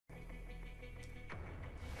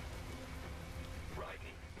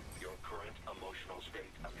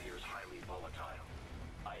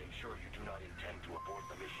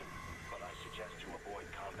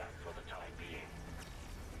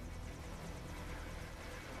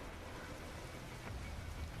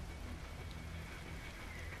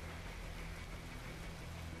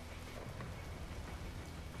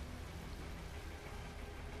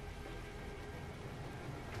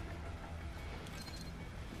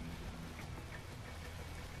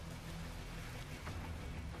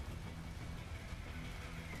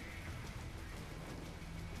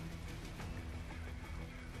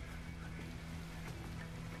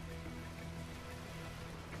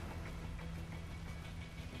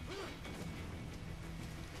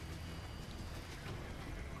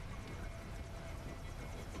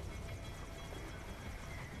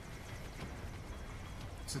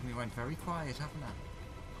Suddenly went very quiet, haven't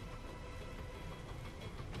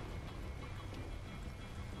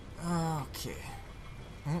I? Okay.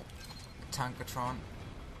 Oh, Tankatron.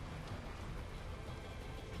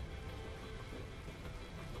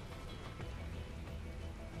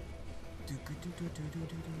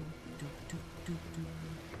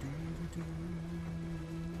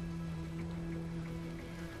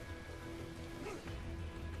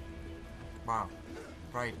 Wow.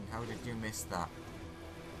 Bryden, how did you miss that?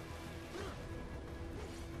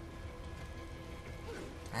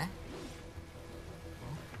 Eh?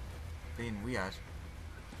 Oh, being weird.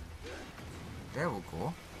 There we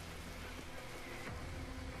go.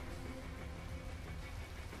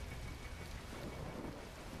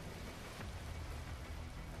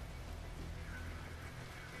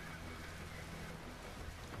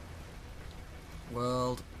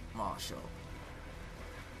 World Marshal.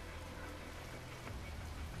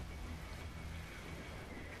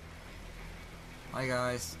 Hi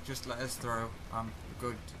guys, just let us through. I'm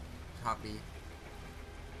good, happy.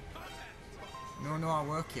 No, I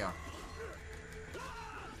work here.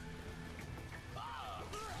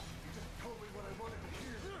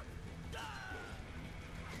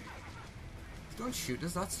 Don't shoot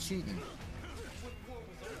us, that's cheating.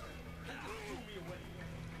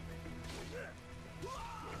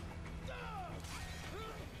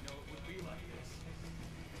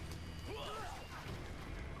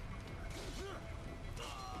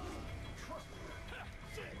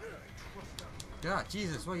 Yeah,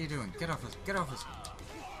 Jesus, what are you doing? Get off us, get off us.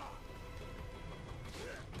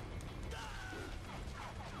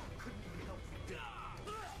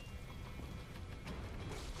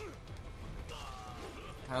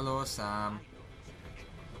 Hello, Sam.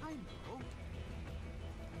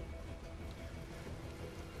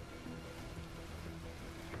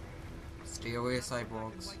 Stay away,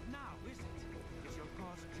 cyborgs. Now, is it? Is your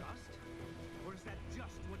cause just? Or is that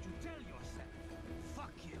just what you tell yourself?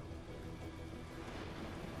 Fuck you.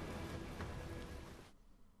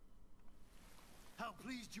 How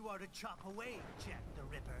pleased you are to chop away, Jack the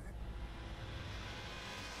Ripper.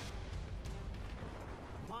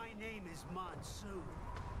 My name is Monsoon,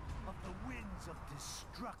 of the Winds of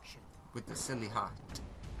Destruction. With the silly hat.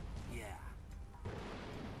 Yeah,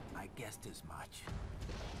 I guessed as much.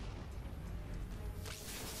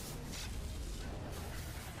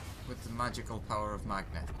 With the magical power of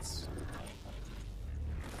magnets.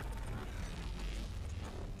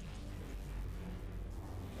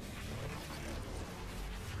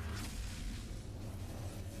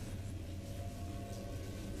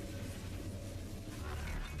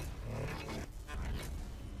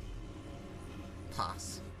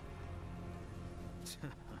 Pass.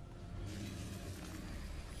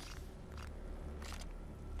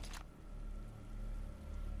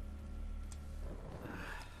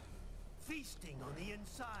 Feasting on the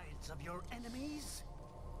insides of your enemies?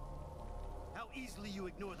 How easily you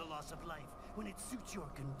ignore the loss of life when it suits your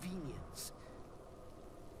convenience.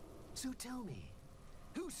 So tell me,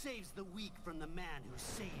 who saves the weak from the man who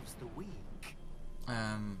saves the weak?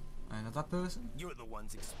 Another person? You're the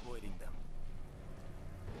ones exploiting them.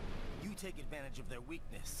 You take advantage of their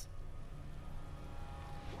weakness.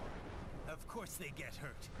 Of course they get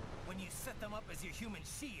hurt when you set them up as your human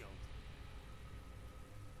shield.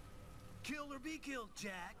 Kill or be killed,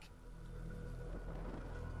 Jack.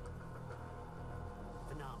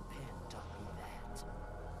 Phnom Penh taught me that.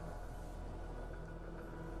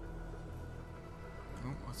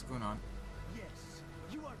 Oh, what's going on? Yes,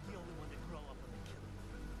 you aren't the only one to grow up on the killing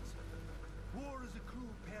fields. War is a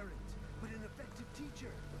cruel parent, but an effective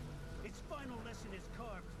teacher. Its final lesson is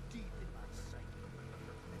carved deep in my psyche.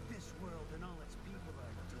 That this world and all its people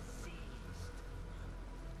are diseased.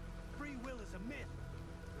 Free will is a myth.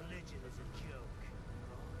 Religion is a joke.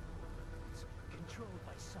 It's controlled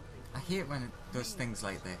by something. I hate when it does things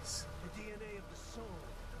like this. The DNA of the soul.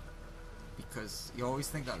 Because you always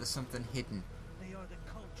think that there's something hidden. They are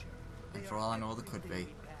the culture. And for all I know, there could be.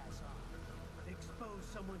 We pass on. Expose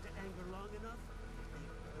someone to anger long enough, they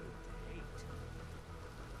learn to hate.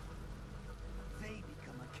 They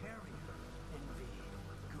become a carrier. Envy,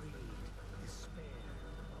 greed, despair,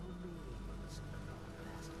 all means.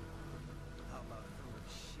 How about full of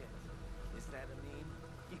shit? Is that a meme?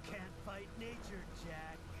 You can't fight nature,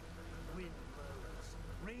 Jack. Wind blows,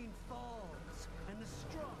 rain falls, and the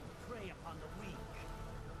strong prey upon the weak.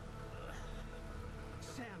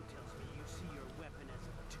 Sam tells me you see your weapon as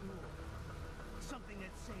a tool. Something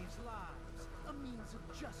that saves lives, a means of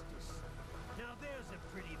justice. Now there's a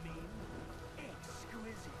pretty meme.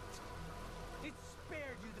 Exquisite. It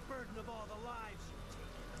spared you the burden of all the lives you've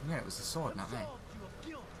taken. Yeah, it was a sword, not me. Absolved you of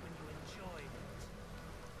guilt when you enjoyed it.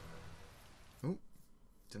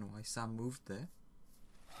 Don't know why Sam moved there.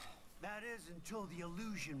 That is until the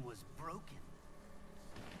illusion was broken.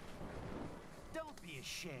 Don't be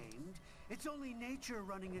ashamed. It's only nature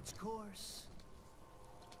running its course.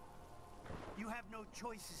 You have no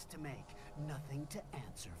choices to make, nothing to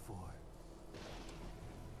answer for.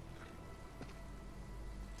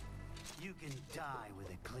 You can die with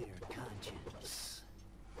a clear conscience.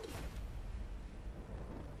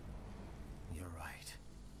 You're right.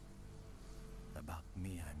 About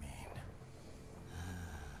me, I mean.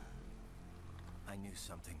 I knew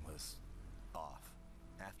something was off.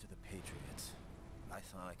 After the Patriots, I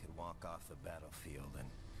thought I could walk off the battlefield and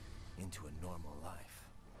into a normal life.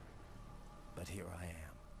 But here I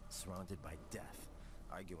am, surrounded by death,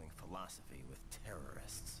 arguing philosophy with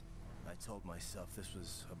terrorists. I told myself this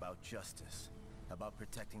was about justice, about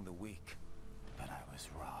protecting the weak. But I was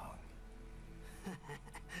wrong.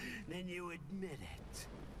 Then you admit it.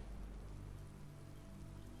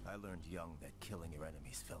 I learned young that killing your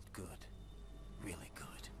enemies felt good. Really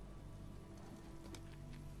good.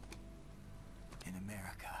 In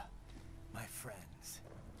America, my friends,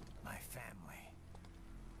 my family,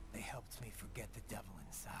 they helped me forget the devil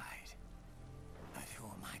inside. But who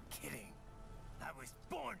am I kidding? I was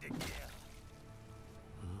born to kill!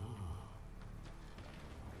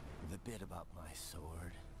 The bit about my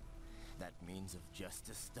sword, that means of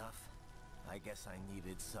justice stuff, I guess I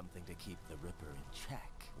needed something to keep the Ripper in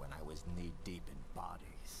check when I was knee-deep in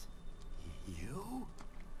bodies. You?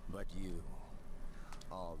 But you,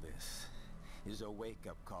 all this, is a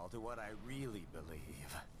wake-up call to what I really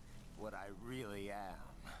believe. What I really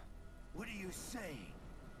am. What are you saying?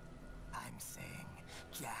 I'm saying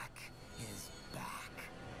Jack is back.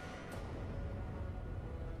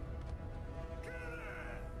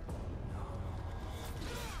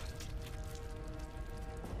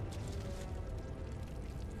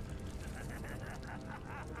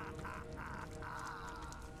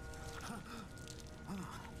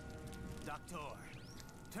 Doctor,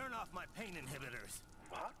 turn off my pain inhibitors.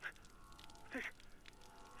 What? This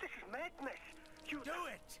is madness. You Do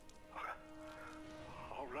it!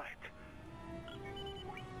 All right.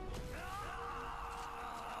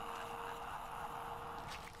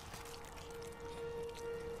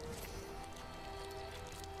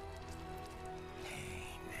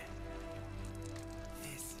 Pain.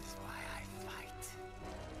 This is why I fight.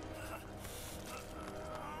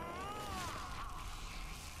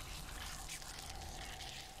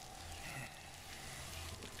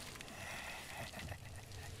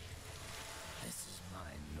 This is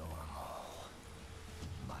my normal.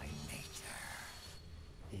 My nature.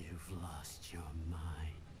 You've lost your mind.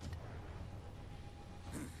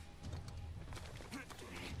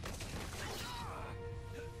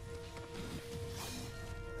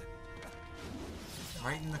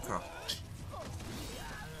 Right in the crotch.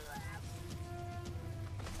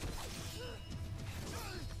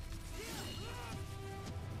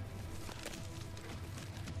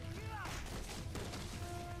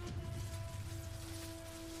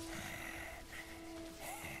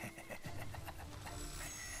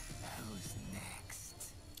 Who's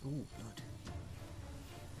next? Ooh, blood.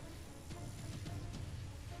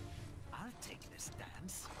 I'll take this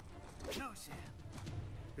dance. No, Sam.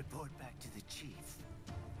 Report back to the chief.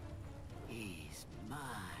 He's mine.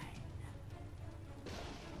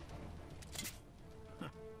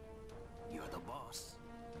 You're the boss.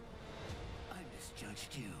 I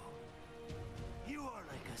misjudged you. You are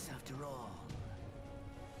like us after all.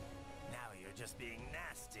 Now you're just being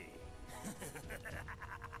nasty.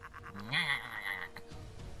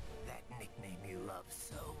 That nickname you love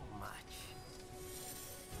so much.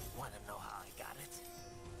 Want to know how I got it?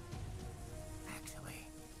 Actually,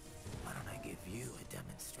 why don't I give you a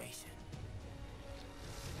demonstration?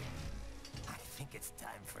 I think it's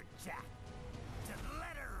time for Jack